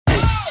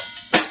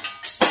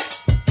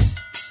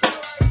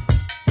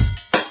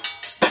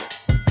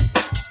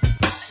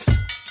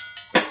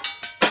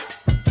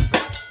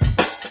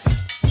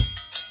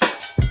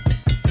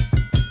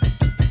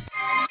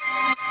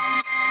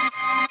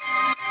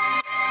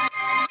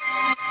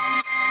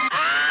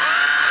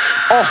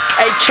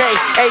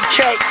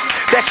AK,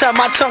 that's how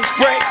my tongue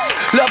sprays.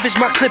 Love is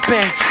my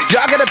clipping.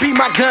 Y'all gotta be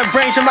my gun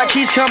range. I'm like,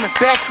 he's coming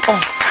back.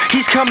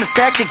 He's coming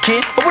back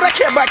again. But what I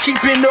care about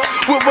keeping up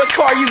with what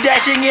car you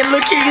dashing in.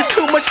 Look, it's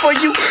too much for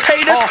you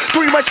haters,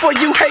 too much for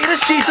you haters.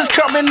 Jesus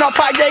coming off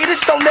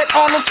hiatus on that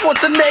Arnold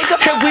Schwarzenegger.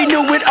 And we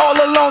knew it all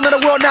along that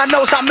the world now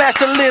knows how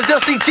Master lives.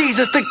 They'll see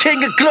Jesus, the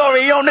King of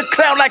Glory, on the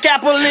cloud like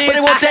Apple is. But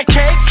they want that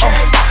cake,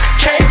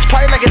 cake.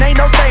 Party like it ain't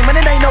no thing, man,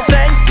 it ain't no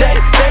thing. Cake.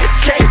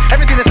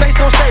 Everything the saints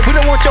gon' say. We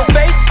don't want your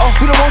faith,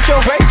 we don't want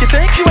your faith. You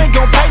think you ain't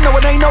gon' pay? No,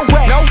 it ain't no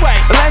way. No way.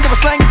 The land of a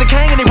slang is the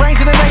king, and he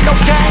reigns, and it ain't no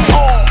game.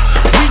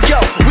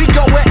 We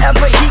go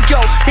wherever he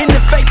go. In the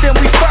faith, then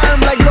we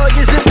firm like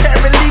lawyers and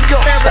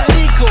paralegals.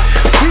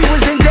 We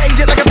was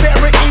endangered like a pair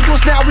of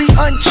eagles. Now we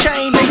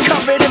unchained and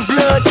covered in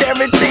blood.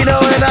 Tarantino,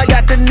 and I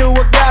got the new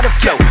Agata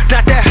flow.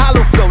 Not that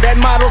hollow flow,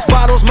 that models,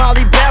 bottles,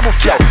 Molly Babble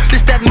flow.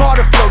 This that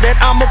martyr flow, that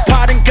I'm a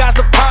pot and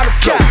God's the potter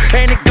flow.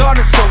 Ain't it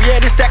garden so?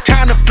 Yeah, this that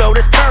kind of flow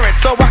that's current,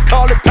 so I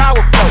call it power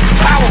flow.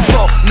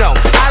 Powerful, no,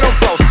 I don't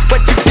boast,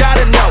 but you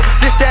gotta know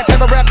this that type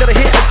of rap that'll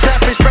hit a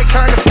trap and straight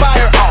turn the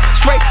fire off.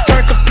 Straight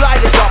turn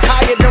suppliers off,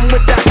 hire them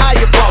with the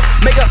higher boss.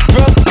 Make a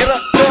drug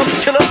dealer, thug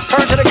killer,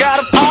 turn to the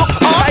God of all.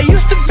 I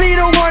used to be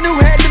the one who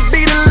had to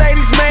be the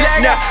ladies' man.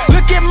 Now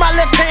look at my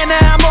left hand,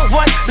 now I'm a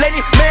one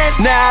lady man.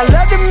 Now I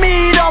love to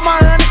meet all my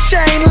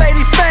unashamed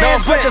lady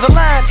fans, but there's a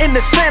line in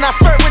the sand. I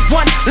flirt with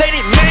one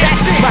lady man.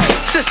 That's it. My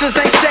sisters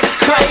ain't sex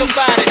crazed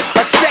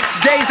or sex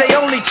days. They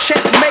only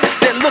check mates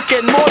that look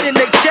at more than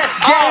they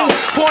chess game.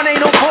 Porn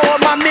ain't on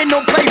board, my men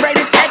don't play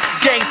rated X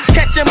games.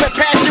 Catch them with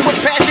passion,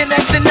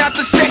 Xing out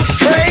the sex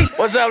trade.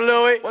 What's up,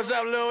 Louis? What's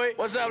up, Louis?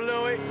 What's up,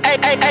 Louis?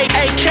 AK,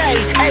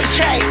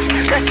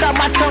 that's how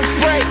my tongue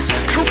sprays.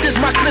 Truth is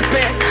my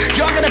clipping.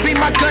 Y'all gonna be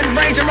my gun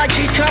range. I'm like,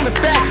 he's coming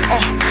back.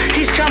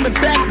 He's coming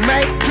back,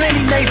 mate.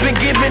 Plenty names been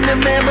given to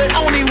man, but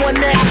only one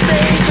that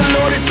saved. The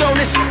Lord is on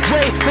his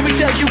way. Let me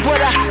tell you what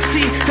I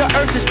see. The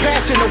earth is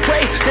passing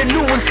away. The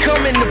new one's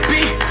coming to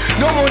be.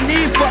 No more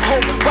need for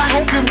hope. Why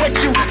hope in what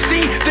you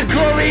see? The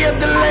glory of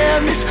the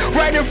Lamb is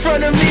right in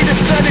front of me. The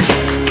sun is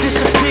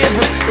disappeared,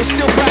 but it's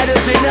still brighter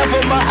than ever.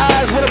 My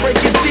eyes wanna break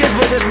in tears,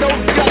 but there's no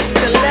guts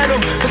to let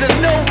them. Cause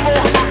there's no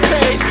more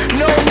pain,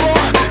 no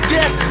more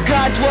death.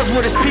 God dwells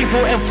with his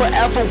people, and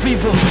forever we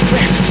will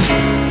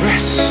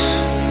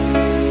rest.